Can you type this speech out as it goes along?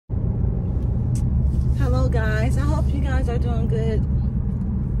Hello guys, I hope you guys are doing good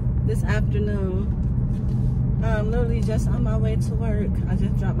this afternoon. I'm literally just on my way to work. I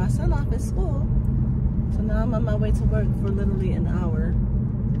just dropped my son off at school, so now I'm on my way to work for literally an hour.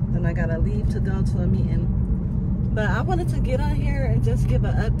 Then I gotta leave to go to a meeting. But I wanted to get on here and just give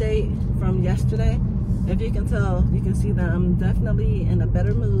an update from yesterday. If you can tell, you can see that I'm definitely in a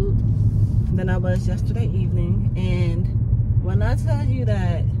better mood than I was yesterday evening. And when I tell you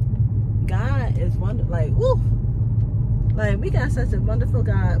that God is wonderful, like, woo! Like, we got such a wonderful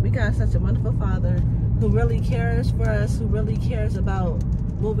God. We got such a wonderful Father who really cares for us, who really cares about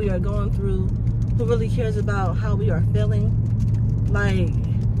what we are going through, who really cares about how we are feeling. Like,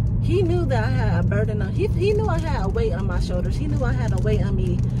 he knew that I had a burden on, he knew I had a weight on my shoulders. He knew I had a weight on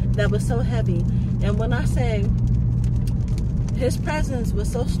me that was so heavy. And when I say his presence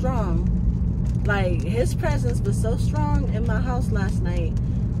was so strong, like, his presence was so strong in my house last night.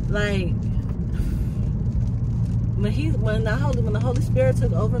 Like, when the Holy Spirit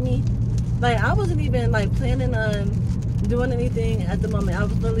took over me, like, I wasn't even like planning on doing anything at the moment. I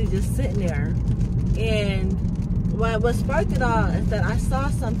was literally just sitting there, and what sparked it all is that I saw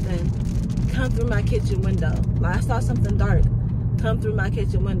something come through my kitchen window. Like, I saw something dark come through my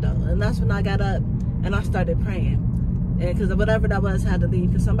kitchen window, and that's when I got up and I started praying. And because whatever that was had to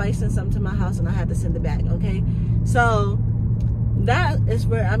leave, because somebody sent something to my house and I had to send it back. Okay, so that is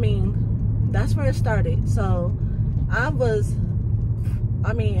where, I mean, that's where it started. So and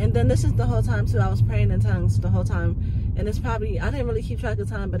then this is the whole time too, I was praying in tongues the whole time. And it's probably, I didn't really keep track of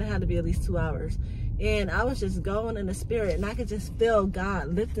time, but it had to be at least 2 hours. And I was just going in the spirit, and I could just feel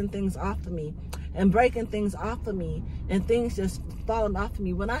God lifting things off of me and breaking things off of me, and things just falling off of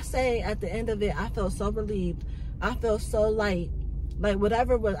me. When I say at the end of it, I felt so relieved. I felt so light. Like,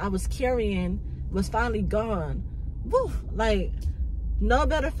 whatever I was carrying was finally gone. Woo! Like, no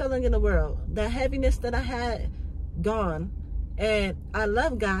better feeling in the world. That heaviness that I had, gone. And I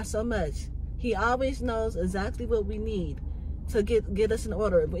love God so much. He always knows exactly what we need to get us in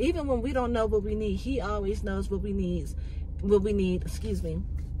order. But even when we don't know what we need, he always knows what we need, excuse me.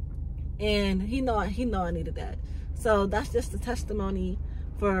 And he know I needed that. So that's just a testimony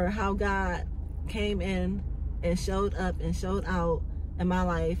for how God came in and showed up and showed out in my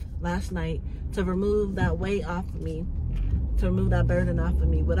life last night to remove that weight off of me, to remove that burden off of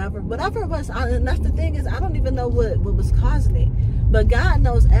me, whatever it was. And that's the thing, is I don't even know what was causing it, but God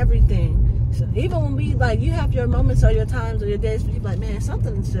knows everything. So even when we, like, you have your moments or your times or your days where you're like, man,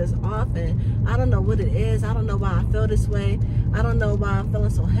 something's just off and I don't know what it is. I don't know why I feel this way. I don't know why I'm feeling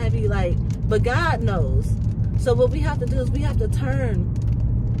so heavy. Like, but God knows. So what we have to do is we have to turn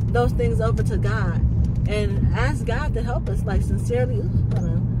those things over to God and ask God to help us, like, sincerely,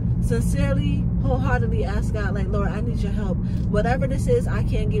 wholeheartedly ask God, like, Lord, I need your help. Whatever this is, I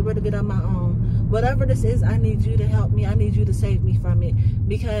can't get rid of it on my own. Whatever this is, I need you to help me. I need you to save me from it,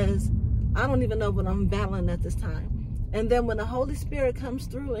 because I don't even know what I'm battling at this time. And then when the Holy Spirit comes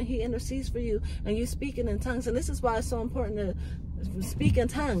through and he intercedes for you and you speaking in tongues, and this is why it's so important to speak in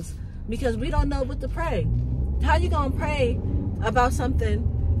tongues, because we don't know what to pray. How you gonna pray about something,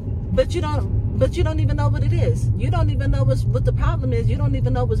 but you don't even know what it is. You don't even know what the problem is. You don't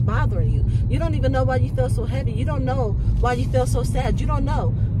even know what's bothering you. You don't even know why you feel so heavy. You don't know why you feel so sad. You don't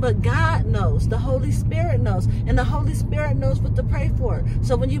know. But God knows. The Holy Spirit knows. And the Holy Spirit knows what to pray for.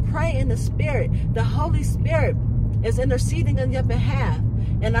 So when you pray in the Spirit, the Holy Spirit is interceding on your behalf.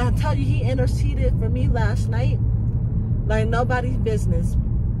 And I tell you, he interceded for me last night like nobody's business.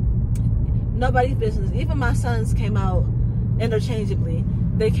 Nobody's business. Even my sons came out interchangeably.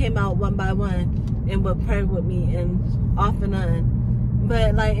 They came out one by one and would pray with me and off and on.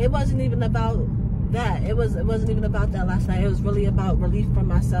 But, like, it wasn't even about that. It wasn't even about that last night. It was really about relief from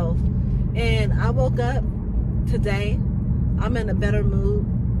myself. And I woke up today. I'm in a better mood.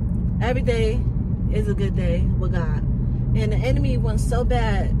 Every day is a good day with God. And the enemy wants so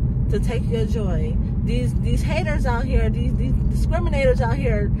bad to take your joy. These haters out here, these discriminators out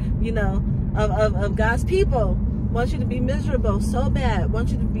here, you know, of God's people, want you to be miserable so bad, want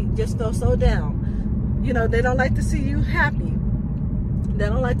you to be just feel so down. You know, they don't like to see you happy. They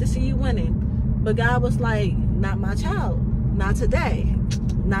don't like to see you winning. But God was like, not my child, not today,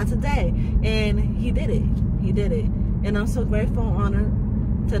 not today. And he did it. He did it. And I'm so grateful and honored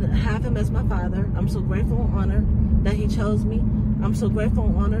to have him as my father. I'm so grateful and honored that he chose me. I'm so grateful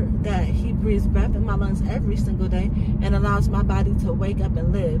and honored that he breathes breath in my lungs every single day and allows my body to wake up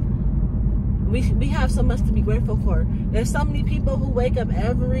and live. We have so much to be grateful for. There's so many people who wake up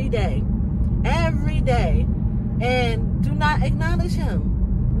every day, and do not acknowledge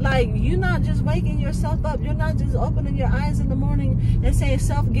him. Like, you're not just waking yourself up. You're not just opening your eyes in the morning and saying,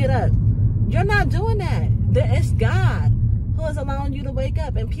 self, get up. You're not doing that. It's God who is allowing you to wake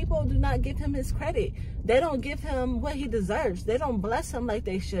up, and people do not give him his credit. They don't give him what he deserves. They don't bless him like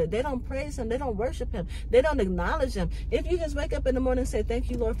they should. They don't praise him. They don't worship him. They don't acknowledge him. If you just wake up in the morning and say, thank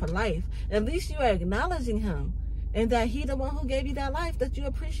you, Lord, for life, at least you are acknowledging him, and that he the one who gave you that life, that you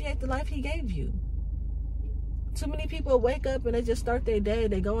appreciate the life he gave you. Too many people wake up and they just start their day.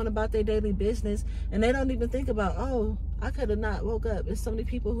 They go on about their daily business, and they don't even think about, oh, I could have not woke up. There's so many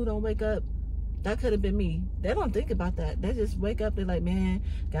people who don't wake up. That could have been me. They don't think about that. They just wake up, they're like, man,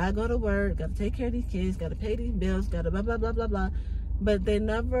 gotta go to work, gotta take care of these kids, gotta pay these bills, gotta blah, blah, blah, blah, blah. But they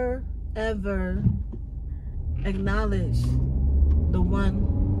never, ever acknowledge the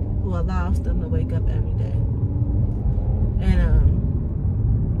one who allows them to wake up every day.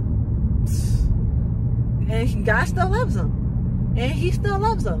 And God still loves them. And he still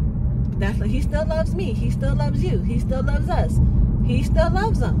loves them. That's like, he still loves me. He still loves you. He still loves us. He still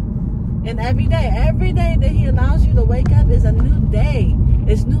loves them. And every day that he allows you to wake up is a new day.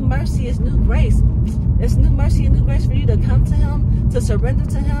 It's new mercy, it's new grace. It's new mercy and new grace for you to come to him, to surrender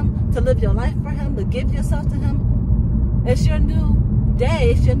to him, to live your life for him, to give yourself to him. It's your new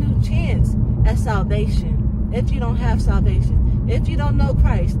day. It's your new chance at salvation. If you don't have salvation, if you don't know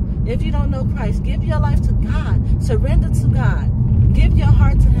Christ, give your life to God. Surrender to God. Give your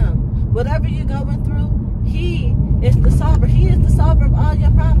heart to him. Whatever you're going through, he is the solver. He is the solver of all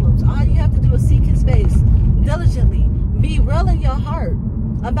your problems. All you have to do is seek his face diligently. Be real in your heart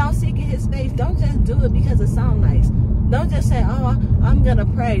about seeking his face. Don't just do it because it sounds nice. Don't just say, oh, I'm going to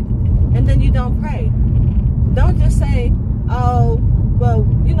pray, and then you don't pray. Don't just say, oh, well,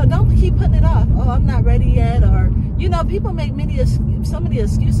 you know, don't keep putting it off. Oh, I'm not ready yet. Or, you know, people make so many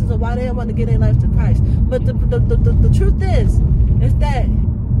excuses of why they don't want to get their life to Christ. But the truth is that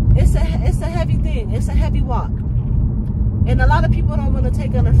it's a heavy thing. It's a heavy walk. And a lot of people don't want to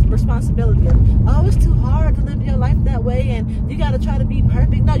take on the responsibility of, oh, it's too hard to live your life that way, and you got to try to be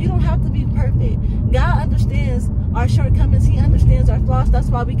perfect. No, you don't have to be perfect. God understands our shortcomings. He understands our flaws. That's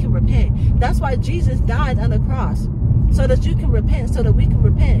why we can repent. That's why Jesus died on the cross, so that you can repent, so that we can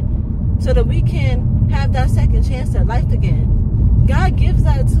repent, so that we can have that second chance at life again. God gives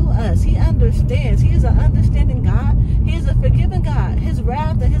that to us. He understands. He is an understanding God. He is a forgiving God. His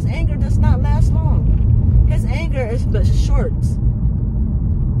wrath and his anger does not last long. His anger is but short.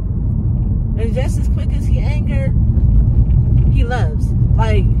 And just as quick as he angers, he loves.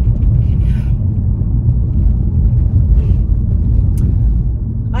 Like,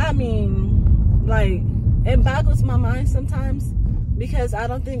 I mean, like, it boggles my mind sometimes, because I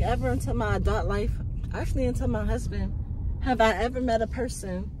don't think ever until my adult life, actually until my husband, have I ever met a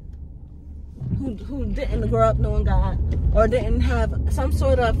person who didn't grow up knowing God, or didn't have some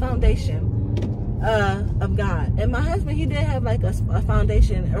sort of foundation of God. And my husband, he did have like a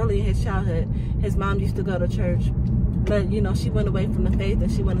foundation early in his childhood. His mom used to go to church, but you know, she went away from the faith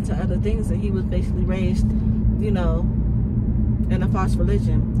and she went into other things, and he was basically raised, you know, in a false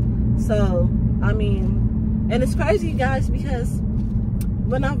religion. So, I mean, and it's crazy, guys, because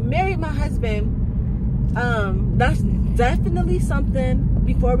when I married my husband, that's definitely something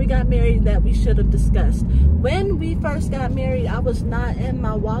before we got married that we should have discussed. When we first got married, I was not in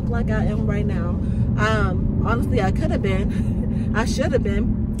my walk like I am right now. Honestly, I could have been. I should have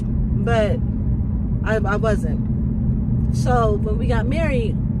been, but I wasn't. So when we got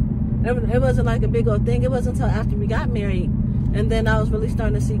married, it wasn't like a big old thing. It wasn't until after we got married, and then I was really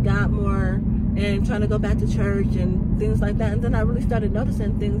starting to see God more and trying to go back to church and things like that. And then I really started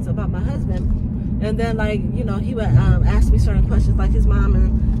noticing things about my husband. And then, like, you know, he would ask me certain questions, like his mom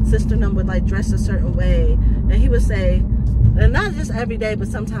and sister and them would, like, dress a certain way. And he would say, and not just every day, but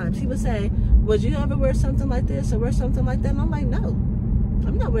sometimes, he would say, would you ever wear something like this or wear something like that? And I'm like, no,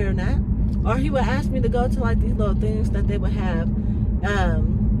 I'm not wearing that. Or he would ask me to go to, like, these little things that they would have.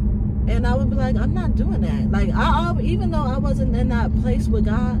 And I would be like, I'm not doing that. Like, even though I wasn't in that place with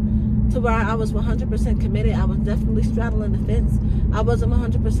God, to where I was 100% committed, I was definitely straddling the fence. I wasn't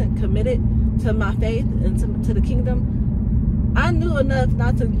 100% committed to my faith and to the kingdom. I knew enough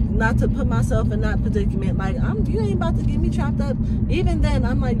not to put myself in that predicament. Like, you ain't about to get me trapped up. Even then,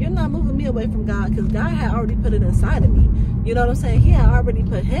 I'm like, you're not moving me away from God, because God had already put it inside of me. You know what I'm saying? He had already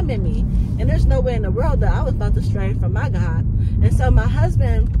put him in me, and there's no way in the world that I was about to stray from my God. And so my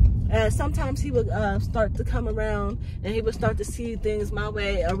husband, sometimes he would start to come around, and he would start to see things my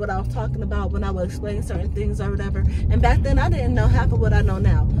way, or what I was talking about when I would explain certain things or whatever. And back then, I didn't know half of what I know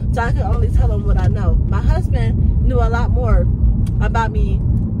now, so I could only tell him what I know. My husband knew a lot more about me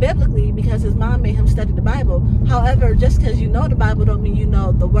biblically because his mom made him study the Bible. However, just because you know the Bible don't mean you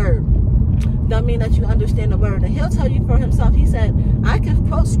know the word. Don't mean that you understand the word. And he'll tell you for himself. He said, I can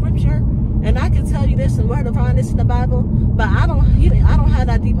quote scripture And I can tell you this and word of find this in the Bible, but I don't have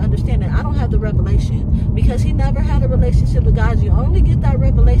that deep understanding. I don't have the revelation, because he never had a relationship with God. You only get that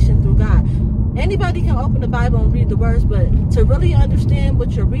revelation through God. Anybody can open the Bible and read the words, but to really understand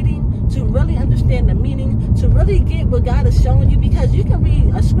what you're reading, to really understand the meaning, to really get what God is showing you, because you can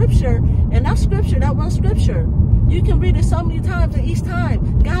read a scripture, and that one scripture, you can read it so many times, and each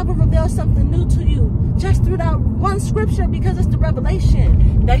time God will reveal something new to you just through that one scripture, because it's the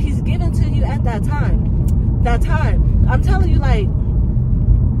revelation that he's given to you at that time. I'm telling you, like,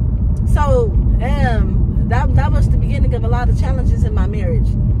 so that was the beginning of a lot of challenges in my marriage,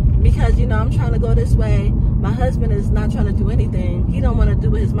 because, you know, I'm trying to go this way. My husband is not trying to do anything. He don't want to do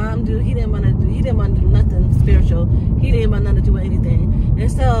what his mom do. He didn't want to do nothing spiritual. He didn't want nothing to do with anything.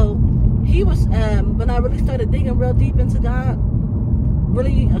 And so he was, when I really started digging real deep into God,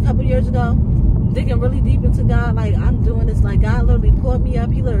 really a couple years ago, digging really deep into God, like, I'm doing this, like, God literally pulled me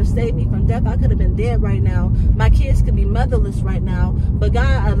up. He literally saved me from death. I could have been dead right now. My kids could be motherless right now, but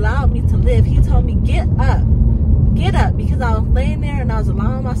God allowed me to live. He told me, get up, because I was laying there and I was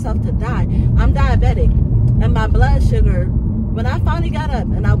allowing myself to die. I'm diabetic, and my blood sugar, when I finally got up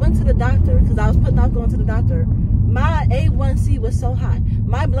and I went to the doctor, because I was putting off going to the doctor, my A1C was so high.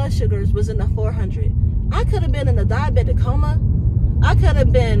 My blood sugars was in the 400. I could have been in a diabetic coma. I could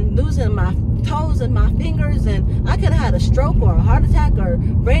have been losing my toes and my fingers, and I could have had a stroke or a heart attack or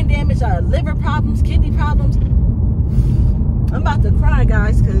brain damage or liver problems, kidney problems. I'm about to cry,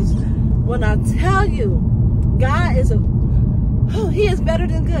 guys, because when I tell you, God is he is better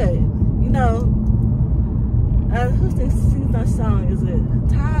than good. You know, who sings that song? Is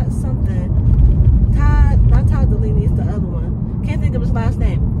it Todd something? Not Todd Delaney, it's the other one. Can't think of his last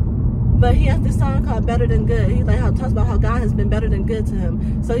name. But he has this song called Better Than Good. He like talks about how God has been better than good to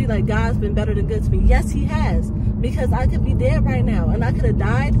him. So he's like, God's been better than good to me. Yes, he has. Because I could be dead right now. And I could have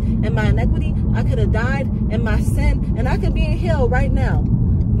died in my iniquity. I could have died in my sin. And I could be in hell right now.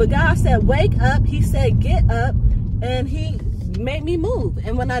 But God said, wake up. He said, get up. And he made me move.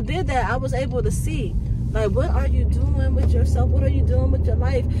 And when I did that, I was able to see, like, what are you doing with yourself? What are you doing with your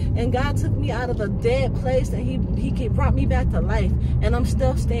life? And God took me out of a dead place, and he brought me back to life. And I'm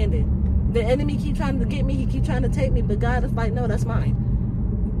still standing. The enemy keep trying to get me. He keep trying to take me. But God is like, no, that's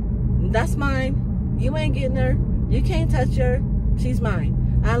mine. That's mine. You ain't getting her. You can't touch her. She's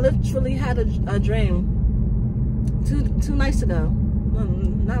mine. I literally had a dream two nights ago.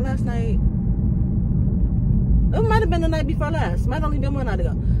 Not last night. It might have been the night before last. Might only been one night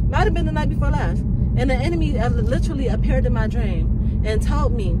ago. Might have been the night before last. And the enemy literally appeared in my dream and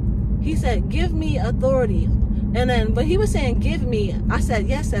told me, he said, give me authority. And then when he was saying give me, I said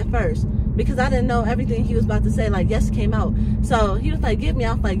yes at first, because I didn't know everything he was about to say. Like, yes came out. So he was like, give me.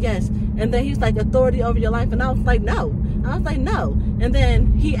 I was like, yes. And then he was like, authority over your life. And I was like, no. I was like, no. And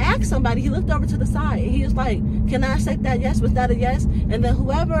then he asked somebody, he looked over to the side, and he was like, can I accept that yes? Was that a yes? And then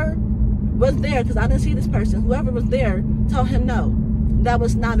whoever was there, because I didn't see this person, whoever was there told him no. That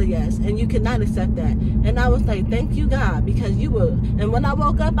was not a yes, and you cannot accept that. And I was like, thank you, God, because you will. And when I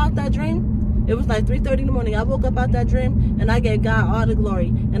woke up out that dream, it was like 3:30 in the morning. I woke up out that dream, and I gave God all the glory.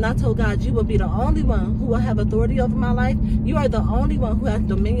 And I told God, you will be the only one who will have authority over my life. You are the only one who has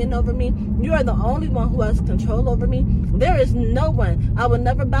dominion over me. You are the only one who has control over me. There is no one. I will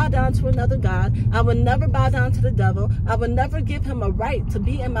never bow down to another God. I will never bow down to the devil. I will never give him a right to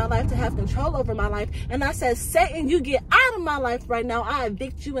be in my life, to have control over my life. And I said, Satan, you get out of my life right now. I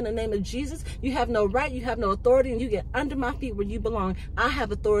evict you in the name of Jesus. You have no right. You have no authority, and you get under my feet where you belong. I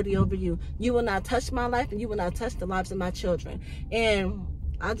have authority over you. You will not touch my life, and you will not touch the lives of my children. And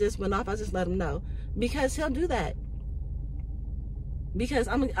I just went off. I just let him know, because he'll do that. Because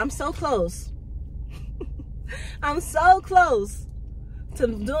I'm so close. I'm so close to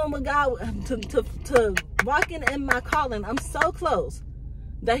doing what God, to walking in my calling. I'm so close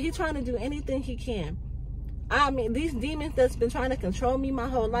that he's trying to do anything he can. I mean, these demons that's been trying to control me my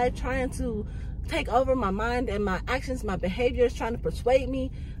whole life, trying to take over my mind and my actions, my behaviors, trying to persuade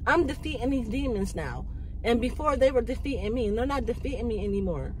me. I'm defeating these demons now. And before, they were defeating me, and they're not defeating me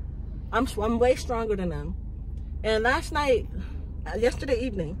anymore. I'm way stronger than them. And last night, yesterday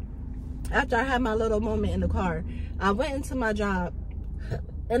evening, after I had my little moment in the car, I went into my job,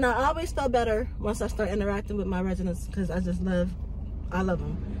 and I always felt better once I start interacting with my residents, because I love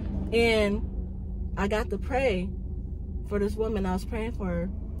them. And I got to pray for this woman. I was praying for her,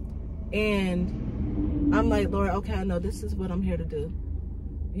 and I'm like, Lord, okay, I know this is what I'm here to do.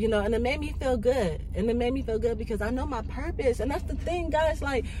 You know, and it made me feel good. And it made me feel good because I know my purpose. And that's the thing, guys.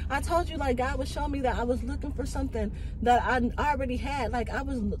 Like, I told you, like, God was showing me that I was looking for something that I already had. Like, I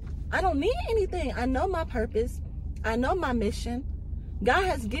don't need anything. I know my purpose. I know my mission. God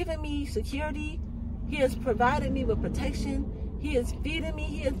has given me security. He has provided me with protection. He is feeding me.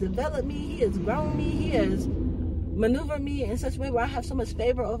 He has developed me. He has grown me. He has maneuvered me in such a way where I have so much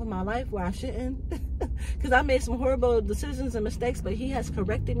favor over my life where I shouldn't. Because I made some horrible decisions and mistakes, but he has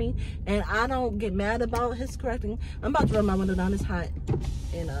corrected me, and I don't get mad about his correcting. I'm about to run my window down. It's hot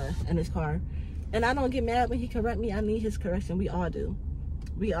in his car. And I don't get mad when he correct me. I need his correction. We all do.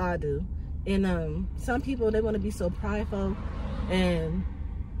 We all do. And some people, they want to be so prideful. And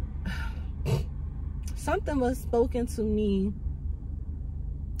something was spoken to me.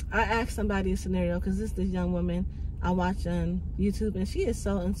 I asked somebody a scenario, because this young woman I watch on YouTube, and she is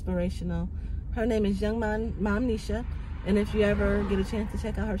so inspirational. Her name is Young Mom Nisha, and if you ever get a chance to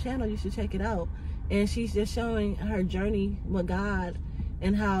check out her channel, you should check it out. And she's just showing her journey with God,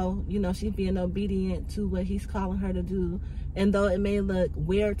 and how, you know, she's being obedient to what he's calling her to do. And though it may look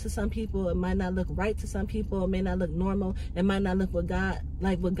weird to some people, it might not look right to some people, it may not look normal, it might not look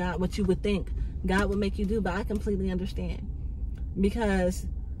what you would think God would make you do, but I completely understand. Because,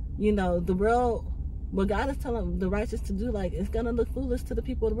 you know, the world, what God is telling the righteous to do, like, it's going to look foolish to the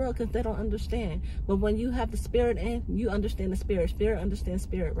people of the world because they don't understand. But when you have the Spirit in, you understand the Spirit. Spirit understands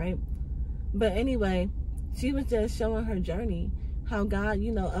Spirit, right? But anyway, she was just showing her journey, how God,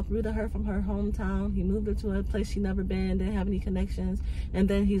 you know, uprooted her from her hometown. He moved her to a place she never been, didn't have any connections. And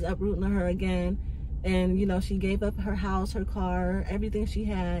then he's uprooting her again. And, you know, she gave up her house, her car, everything she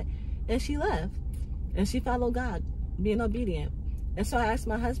had. And she left. And she followed God, being obedient. And so I asked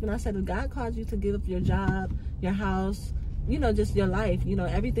my husband, I said, if God called you to give up your job, your house, you know, just your life, you know,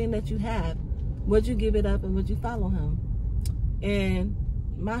 everything that you have, would you give it up and would you follow him? And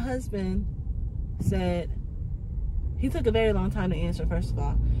my husband said, he took a very long time to answer, first of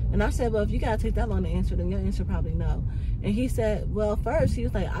all. And I said, well, if you got to take that long to answer, then your answer probably no. And he said, well, first, he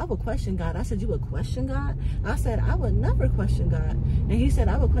was like, I would question God. I said, you would question God? I said, I would never question God. And he said,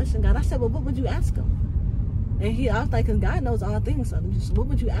 I would question God. I said, well, what would you ask him? And I was like, because God knows all things. So what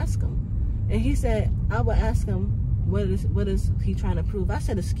would you ask him? And he said, I would ask him, what is he trying to prove? I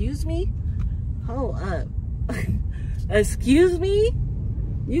said, excuse me? Hold up. Excuse me?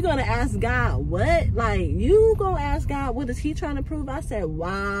 You gonna ask God what? Like, you gonna ask God, what is he trying to prove? I said,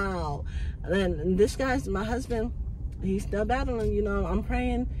 wow. And this guy's my husband. He's still battling, you know. I'm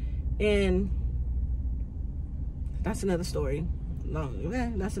praying, and that's another story. No,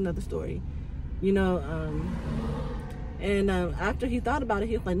 that's another story. You know, after he thought about it,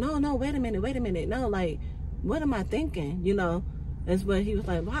 he was like, no, wait a minute. No, like, what am I thinking? You know, is what he was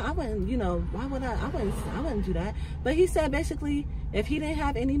like, why I wouldn't, you know, why would I wouldn't do that. But he said, basically, if he didn't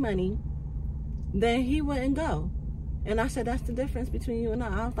have any money, then he wouldn't go. And I said, that's the difference between you and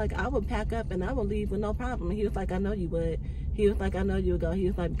I. I was like, I would pack up and I would leave with no problem. And he was like, I know you would. He was like, I know you would go. He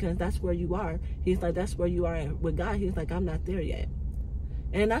was like, because that's where you are. He's like, that's where you are with God. He was like, I'm not there yet.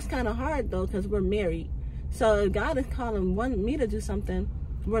 And that's kind of hard, though, because we're married. So if God is calling me to do something,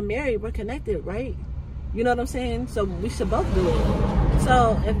 we're married, we're connected, right? You know what I'm saying? So we should both do it.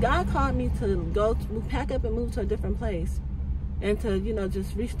 So if God called me to pack up and move to a different place and to, you know,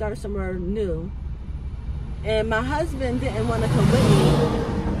 just restart somewhere new, and my husband didn't want to come with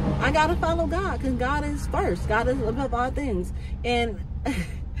me, I got to follow God, because God is first. God is above all things. And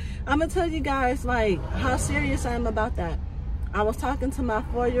I'm going to tell you guys, like, how serious I am about that. I was talking to my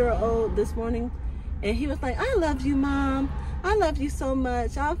 4-year-old this morning, and he was like, I love you, Mom. I love you so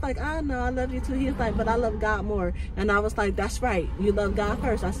much. I was like, I know, I love you too. He was like, but I love God more. And I was like, that's right. You love God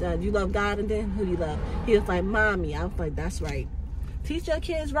first. I said, you love God, and then who do you love? He was like, Mommy. I was like, that's right. Teach your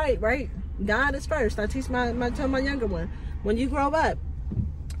kids right? God is first. I teach my younger one. When you grow up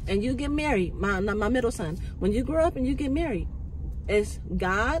and you get married, my middle son, when you grow up and you get married, it's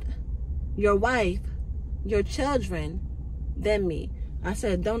God, your wife, your children, then me. I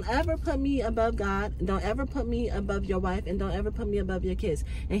said, don't ever put me above God. Don't ever put me above your wife, and don't ever put me above your kids.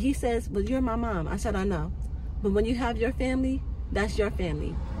 And he says, but you're my mom. I said, I know. But when you have your family, that's your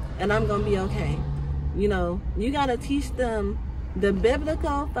family. And I'm going to be okay. You know, you got to teach them the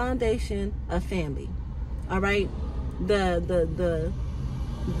biblical foundation of family. All right? The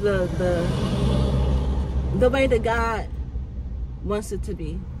way that God wants it to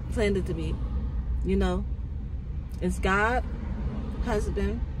be, planned it to be. You know? It's God,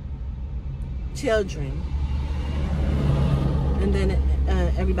 husband, children, and then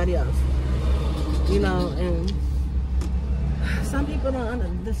everybody else. You know, and some people don't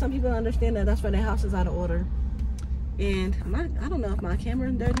understand that. That's why their house is out of order. And I don't know if my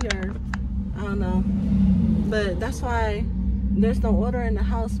camera's dirty or I don't know, but that's why there's no order in the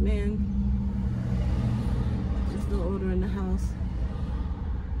house, man. There's no order in the house.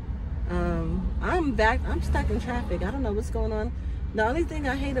 I'm stuck in traffic. I don't know what's going on. The only thing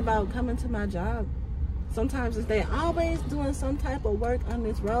I hate about coming to my job sometimes is they always doing some type of work on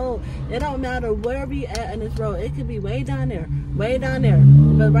this road. It don't matter where we at on this road. It could be way down there.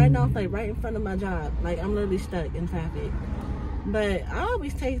 But right now, it's like right in front of my job. Like, I'm literally stuck in traffic. But I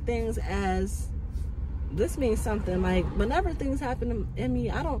always take things as this means something. Like, whenever things happen in me,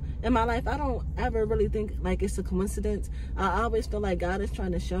 in my life, I don't ever really think like it's a coincidence. I always feel like God is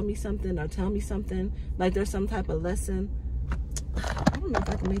trying to show me something or tell me something. Like there's some type of lesson. I don't know if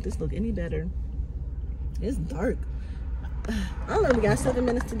I can make this look any better. It's dark. I literally got 7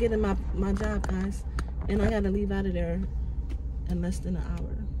 minutes to get in my job, guys. And I got to leave out of there in less than an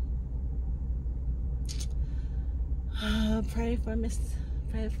hour. Pray for me.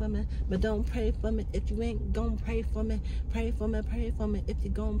 Pray for me. But don't pray for me if you ain't gonna pray for me. Pray for me. Pray for me if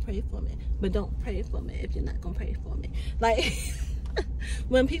you're gonna pray for me. But don't pray for me if you're not gonna pray for me. Like,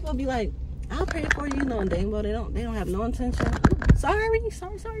 when people be like, I'll pray for you, knowing dang well they don't have no intention. Sorry.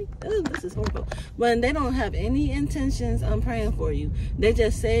 Ooh, this is horrible. When they don't have any intentions on praying for you, they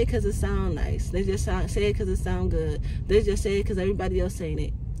just say it because it sounds nice. They just say it because it sounds good. They just say it because everybody else saying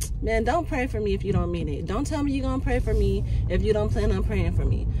it. Man, don't pray for me if you don't mean it. Don't tell me you're going to pray for me if you don't plan on praying for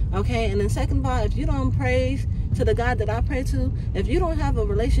me. Okay? And then second of all, if you don't pray to the God that I pray to, if you don't have a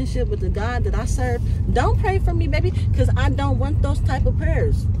relationship with the God that I serve, don't pray for me, baby, because I don't want those type of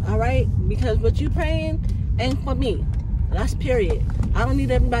prayers. All right? Because what you praying ain't for me. That's period. I don't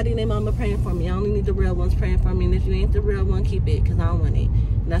need everybody and their mama praying for me. I only need the real ones praying for me. And if you ain't the real one, keep it, because I don't want it.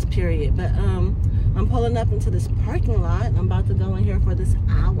 And that's period. But I'm pulling up into this parking lot. I'm about to go in here for this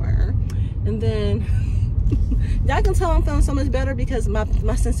hour. And then y'all can tell I'm feeling so much better because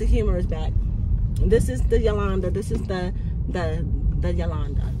my sense of humor is back. This is the Yolanda. This is the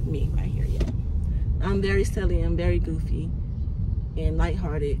Yolanda, me right here, yeah. I'm very silly and very goofy and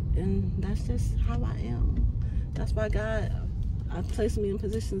lighthearted. And that's just how I am. That's why God placed me in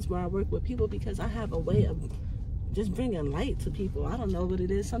positions where I work with people, because I have a way of just bringing light to people. I don't know what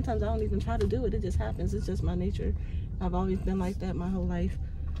it is. Sometimes I don't even try to do it. It just happens. It's just my nature. I've always been like that my whole life.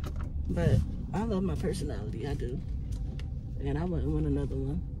 But I love my personality. I do. And I wouldn't want another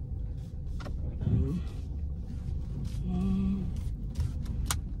one.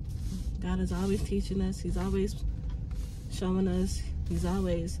 God is always teaching us. He's always showing us. He's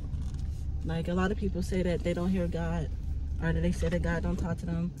always, like, a lot of people say that they don't hear God, or that they say that God don't talk to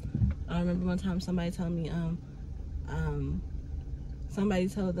them. I remember one time somebody told me, somebody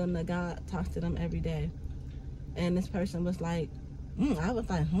told them that God talks to them every day. And this person was like, I was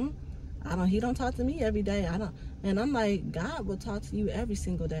like, he don't talk to me every day. And I'm like, God will talk to you every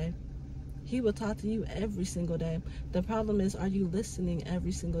single day. He will talk to you every single day. The problem is, are you listening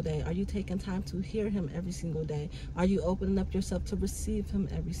every single day? Are you taking time to hear him every single day? Are you opening up yourself to receive him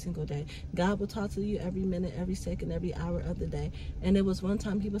every single day? God will talk to you every minute, every second, every hour of the day. And it was one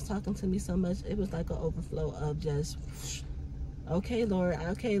time he was talking to me so much, it was like an overflow of just, okay, Lord,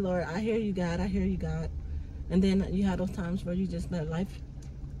 I hear you, God, I hear you, God. And then you have those times where you just let life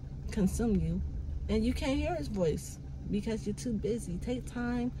consume you and you can't hear his voice because you're too busy. Take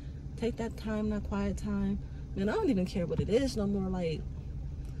time. Take that time, that quiet time. Man, I don't even care what it is no more. Like,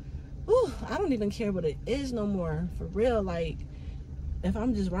 I don't even care what it is no more. For real, like, if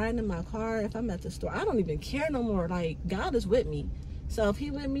I'm just riding in my car, if I'm at the store, I don't even care no more. Like, God is with me. So if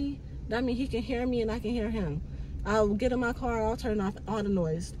he with me, that means he can hear me and I can hear him. I'll get in my car, I'll turn off all the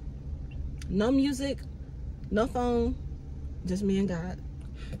noise. No music, no phone, just me and God.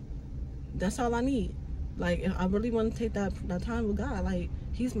 That's all I need. Like, I really want to take that time with God. Like,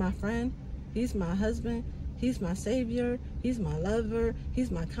 he's my friend. He's my husband. He's my savior. He's my lover. He's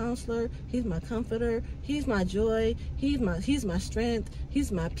my counselor. He's my comforter. He's my joy. He's my strength.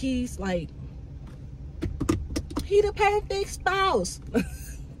 He's my peace. Like, he the perfect spouse.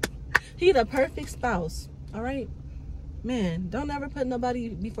 He the perfect spouse. All right? Man, don't ever put nobody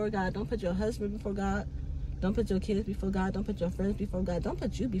before God. Don't put your husband before God. Don't put your kids before God. Don't put your friends before God. Don't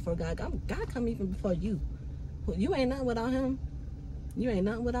put you before God. God come even before you. You ain't nothing without him. You ain't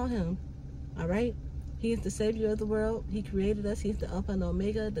nothing without him. All right? He is the savior of the world. He created us. He's the Alpha and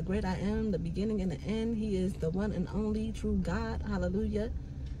Omega, the great I am, the beginning and the end. He is the one and only true God. Hallelujah.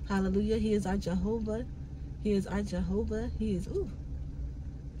 Hallelujah. He is our Jehovah. He is our Jehovah. He is,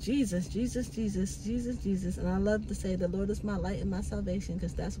 Jesus, Jesus, Jesus, Jesus, Jesus. And I love to say the Lord is my light and my salvation,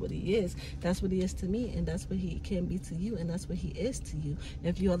 because that's what he is. That's what he is to me, and that's what he can be to you, and that's what he is to you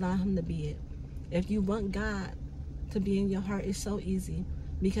if you allow him to be it. If you want God to be in your heart, it's so easy,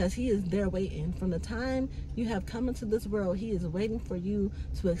 because he is there waiting. From the time you have come into this world, he is waiting for you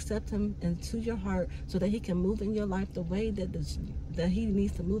to accept him into your heart so that he can move in your life the way that he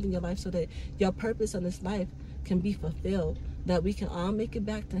needs to move in your life, so that your purpose on this life can be fulfilled. that we can all make it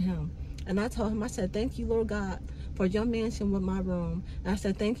back to him. And I told him, I said, thank you, Lord God, for your mansion with my room. And I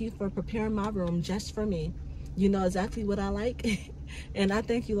said, thank you for preparing my room just for me. You know exactly what I like. And I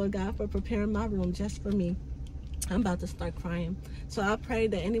thank you, Lord God, for preparing my room just for me. I'm about to start crying. So I pray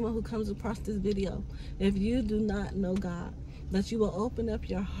that anyone who comes across this video, if you do not know God, that you will open up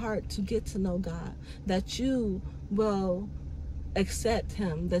your heart to get to know God, that you will accept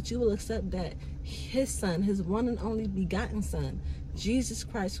him, that you will accept that his son, his one and only begotten son, Jesus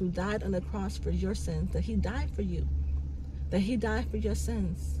Christ, who died on the cross for your sins, that he died for you, that he died for your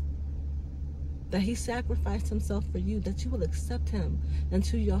sins, that he sacrificed himself for you, that you will accept him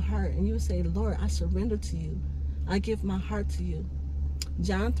into your heart and you will say, Lord, I surrender to you. I give my heart to you.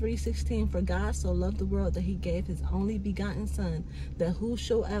 John 3:16, for God so loved the world that he gave his only begotten son, that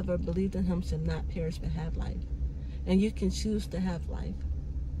whosoever believed in him should not perish but have life. And you can choose to have life.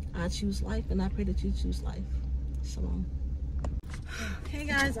 I choose life, and I pray that you choose life. Shalom. Hey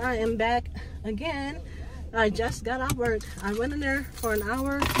guys, I am back again. I just got off work. I went in there for an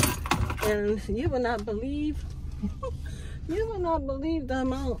hour, and you will not believe you will not believe the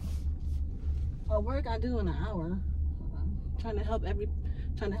amount of work I do in an hour. Trying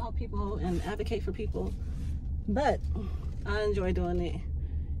to help people and advocate for people. But I enjoy doing it.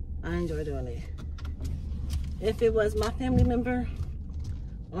 I enjoy doing it. If it was my family member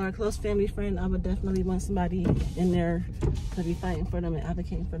or a close family friend, I would definitely want somebody in there to be fighting for them and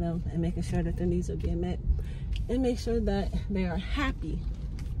advocating for them and making sure that their needs are being met and make sure that they are happy.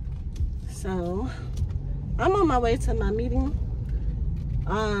 So I'm on my way to my meeting.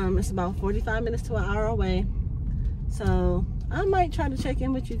 It's about 45 minutes to an hour away. So I might try to check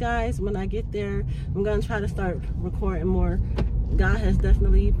in with you guys when I get there. I'm gonna try to start recording more. God has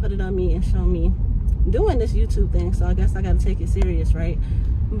definitely put it on me and shown me doing this YouTube thing, so I guess I gotta take it serious, right?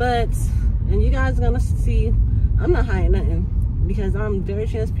 But, and you guys are gonna see, I'm not hiding nothing because I'm very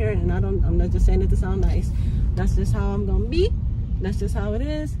transparent, and I'm not just saying it to sound nice. That's just how I'm gonna be. That's just how it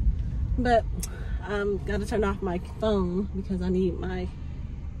is. But I'm gotta turn off my phone because I need my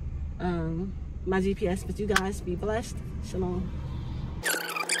my GPS. But you guys be blessed. Shalom.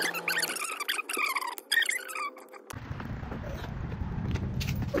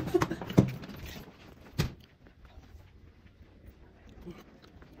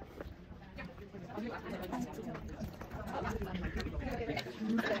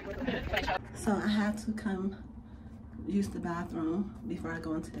 So I had to come use the bathroom before I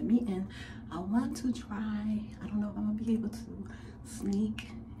go into the meeting. I want to try, I don't know if I'm gonna be able to sneak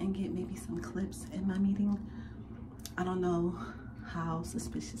and get maybe some clips in my meeting. I don't know how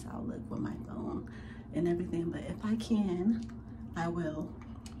suspicious I'll look with my phone and everything, but if I can, I will.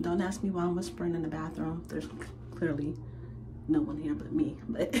 Don't ask me why I'm whispering in the bathroom. There's clearly no one here but me.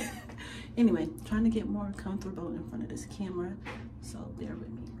 But anyway, trying to get more comfortable in front of this camera, so bear with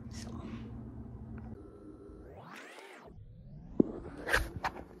me. Shalom.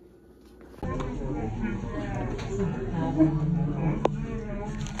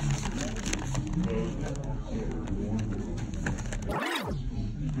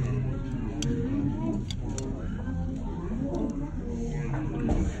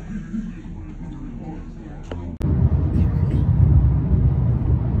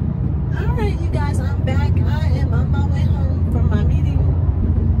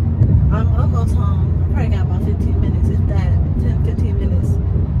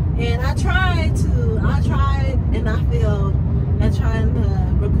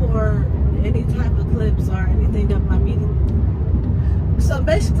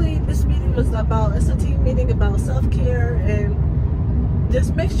 Basically, this meeting was about, it's a team meeting about self-care, and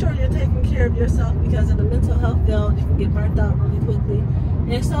just make sure you're taking care of yourself, because in the mental health field, you can get burnt out really quickly.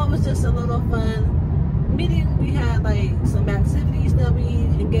 And so it was just a little fun meeting. We had like some activities that we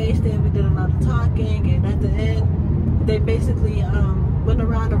engaged in. We did a lot of talking, and at the end, they basically went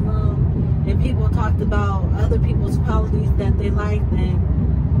around the room and people talked about other people's qualities that they liked, and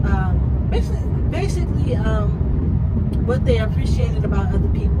basically what they appreciated about other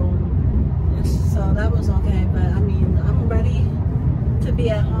people. And so that was okay. But I mean, I'm ready to be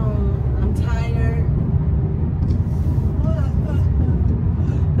at home. I'm tired,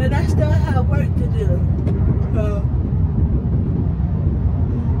 but I still have work to do.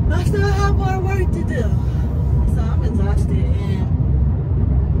 I still have more work to do. So I'm exhausted, and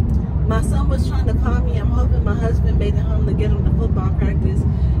my son was trying to call me. I'm hoping my husband made it home to get him to football practice.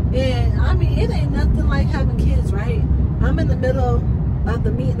 And I mean, it ain't nothing like having kids, right? I'm in the middle of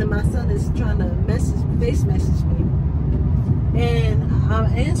the meeting and my son is trying to face message me. And I'll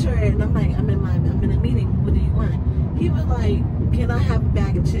answer it and I'm like, I'm in a meeting, what do you want? He was like, can I have a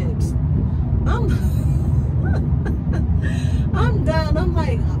bag of chips? I'm done. I'm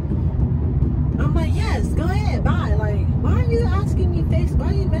like, yes, go ahead, bye. Like, why are you asking me why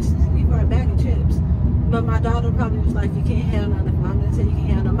are you messaging me for a bag of chips? But my daughter probably was like, you can't have none. If I'm gonna say you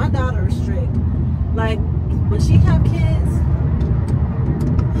can't have none. My daughter is strict. Like, when she have kids,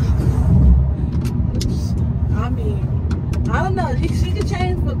 I mean, I don't know. She could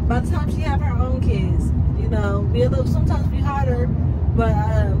change, but by the time she have her own kids, you know, sometimes be harder, but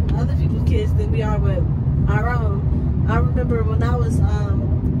other people's kids than we are with our own. I remember when I was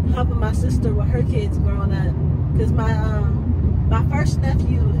helping my sister with her kids growing up, because my first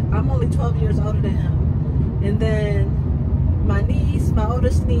nephew, I'm only 12 years older than him, and then my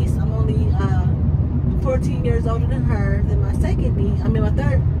oldest niece, I'm only 14 years older than her. Then my second niece,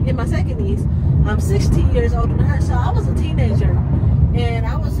 my second niece, I'm 16 years older than her. So I was a teenager, and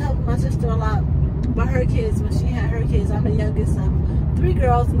I was helping my sister a lot with her kids when she had her kids. I'm the youngest of 3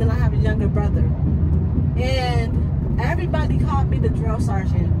 girls, and then I have a younger brother. And everybody called me the drill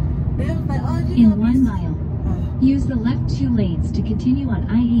sergeant. They was like, oh, you know, in 1 mile. Use the left 2 lanes to continue on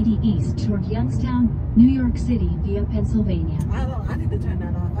I-80 East toward Youngstown, New York City via Pennsylvania. I need to turn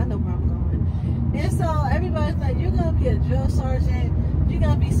that off. I know where I'm going. And so everybody's like, you're going to be a drill sergeant. You're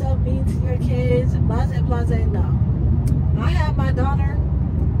going to be so mean to your kids. And blase, blase. No. I have my daughter,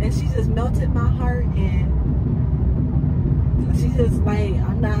 and she just melted my heart. And she's just like,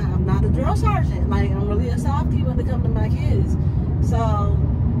 I'm not a drill sergeant. Like, I'm really a softie when it comes to my kids. So,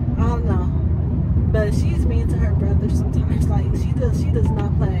 I don't know. But she's mean to her brother sometimes. Like, she does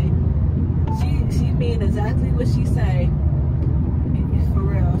not play. She mean exactly what she say. For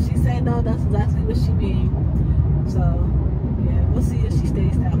real. She say no, that's exactly what she mean. So, yeah, we'll see if she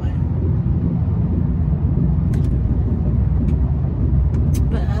stays that way.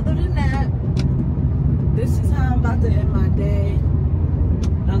 But other than that, this is how I'm about to end my day.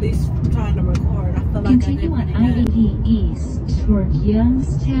 At least trying to record. I feel like continue on I-80 East toward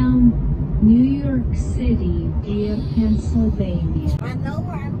Youngstown, New York City via Pennsylvania. I know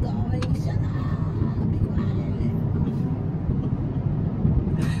where I'm going. Shut up. Be quiet.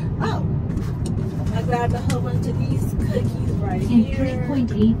 Oh. I grabbed a whole bunch of these cookies right in here. In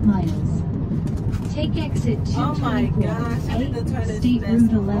 3.8 miles. Take exit 224, oh my gosh, I need to turn this State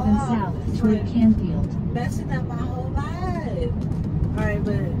Route 11 off. South toward Canfield. Messing up my whole vibe. Alright,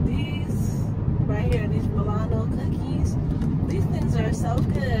 but these right here, these Milano cookies, these things are so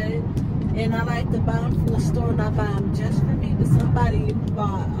good. And I like to buy them from the store, not buy them just for me, but somebody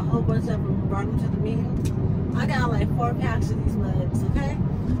bought a whole bunch of them and brought them to the meal. I got like 4 packs of these mugs, okay?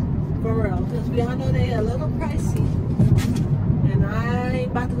 For real, because we all know they're a little pricey. And I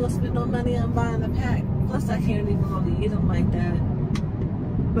ain't about to go spend no money on buying a pack. Plus, I can't even really eat them like that.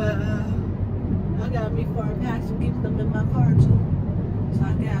 But, I got me 4 packs and keep them in my car, too. So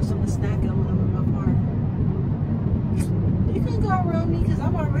I can have something to snack on when I'm in my car. You can go around me because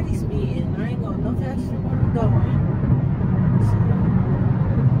I'm already speeding. I ain't going no faster than where I'm going. So,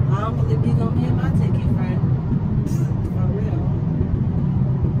 I don't believe you're going to pay my ticket, friend. For real.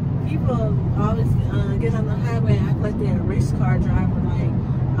 People always get on the highway and act like they're a race car driver. Like,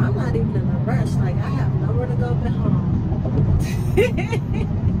 I'm not even in a rush. Like, I have nowhere to go but home.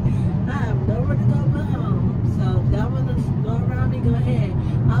 I have nowhere to go but home. So, if y'all want to go around me, go ahead.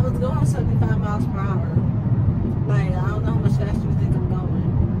 I was going 75 miles per hour. Like, I don't know how much faster you think I'm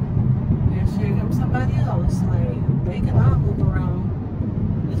going. And sure, I'm somebody else. Like, they can all move around.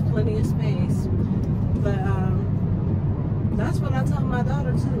 There's plenty of space. But, that's what I told my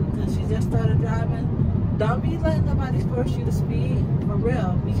daughter, too. Because she just started driving. Don't be letting nobody force you to speed. For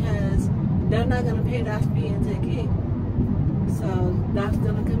real. Because they're not going to pay that speeding ticket. So, that's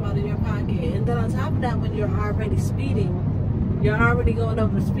going to come out of your pocket. And then on top of that, when you're already speeding, you're already going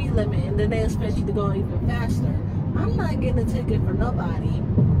over the speed limit, and then they expect you to go even faster. I'm not getting a ticket for nobody,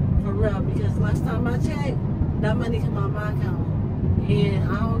 for real, because last time I checked, that money come out my account, and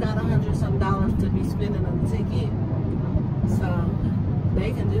I don't got $100-some to be spending on the ticket. So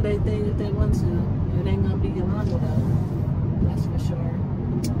they can do their thing if they want to. It ain't gonna be long with them. That's for sure.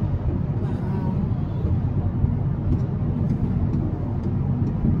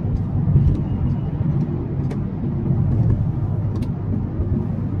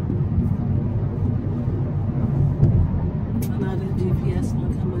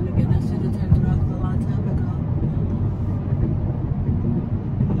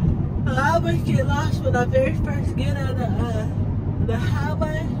 Get lost when I very first get on the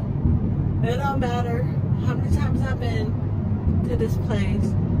highway. It don't matter how many times I've been to this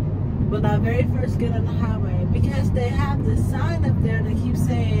place. When I very first get on the highway, because they have this sign up there that keeps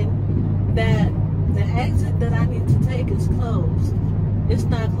saying that the exit that I need to take is closed. It's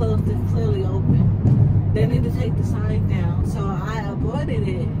not closed, it's clearly open. they need to take the sign down. So I avoided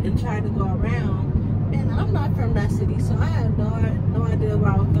it and tried to go around. And I'm not from that city, so I had no idea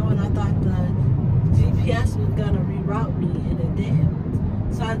where I was going. I thought the GPS was gonna reroute me, and it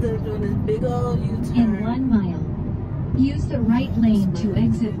didn't. So I ended up doing this big old U-turn. In 1 mile, use the right lane to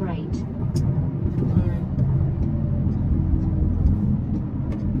exit right.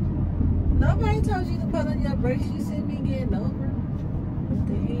 Nobody told you to put on your brakes. You see me getting over. What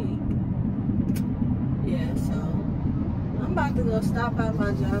the heck? Yeah, so I'm about to go stop at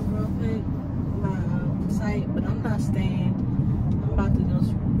my job real quick, my site, but I'm not staying. I'm about to go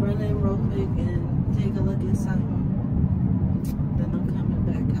run in real quick and take a look at something. Then I'm coming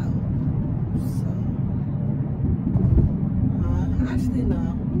back out. So, actually, no,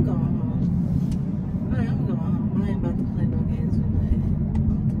 I'm going home. Alright, I'm going home. I ain't about to play no games with nothing.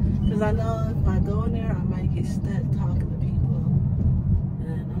 Because I know if I go in there, I might get stuck talking to people.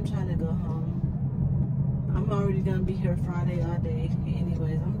 And I'm trying to go home. I'm already going to be here Friday all day.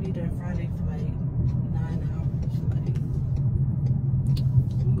 Anyways, I'm going to be there Friday for like 9 hours. Like,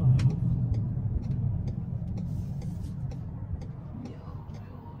 I'm going home. Yo.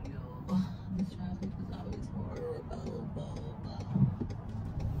 The traffic is always horrible.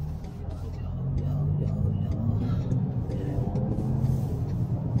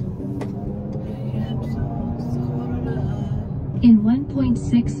 In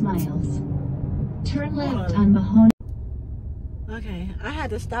 1.6 miles, turn left on Mahoney. Okay, I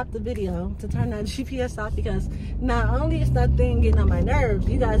had to stop the video to turn that GPS off because not only is that thing getting on my nerves,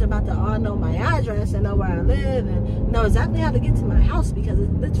 you guys are about to all know my address and know where I live and know exactly how to get to my house because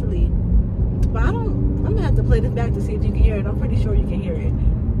it's literally, but I'm gonna have to play this back to see if you can hear it. I'm pretty sure you can hear it.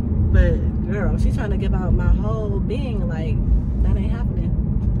 But girl, she's trying to give out my whole being, like, that ain't happening.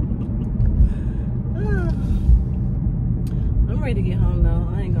 I'm ready to get home though,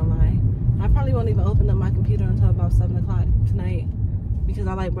 I ain't gonna lie. I probably won't even open up my computer until about 7 o'clock tonight because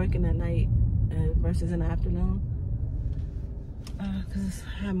I like working at night versus in the afternoon. Because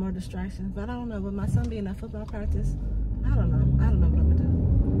I have more distractions. But I don't know, with my son being at football practice, I don't know what I'm gonna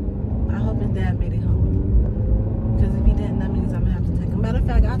do. I hope his dad made it home. Because if he didn't, that means I'm gonna have to take him. Matter of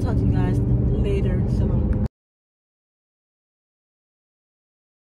fact, I'll talk to you guys later. Shalom.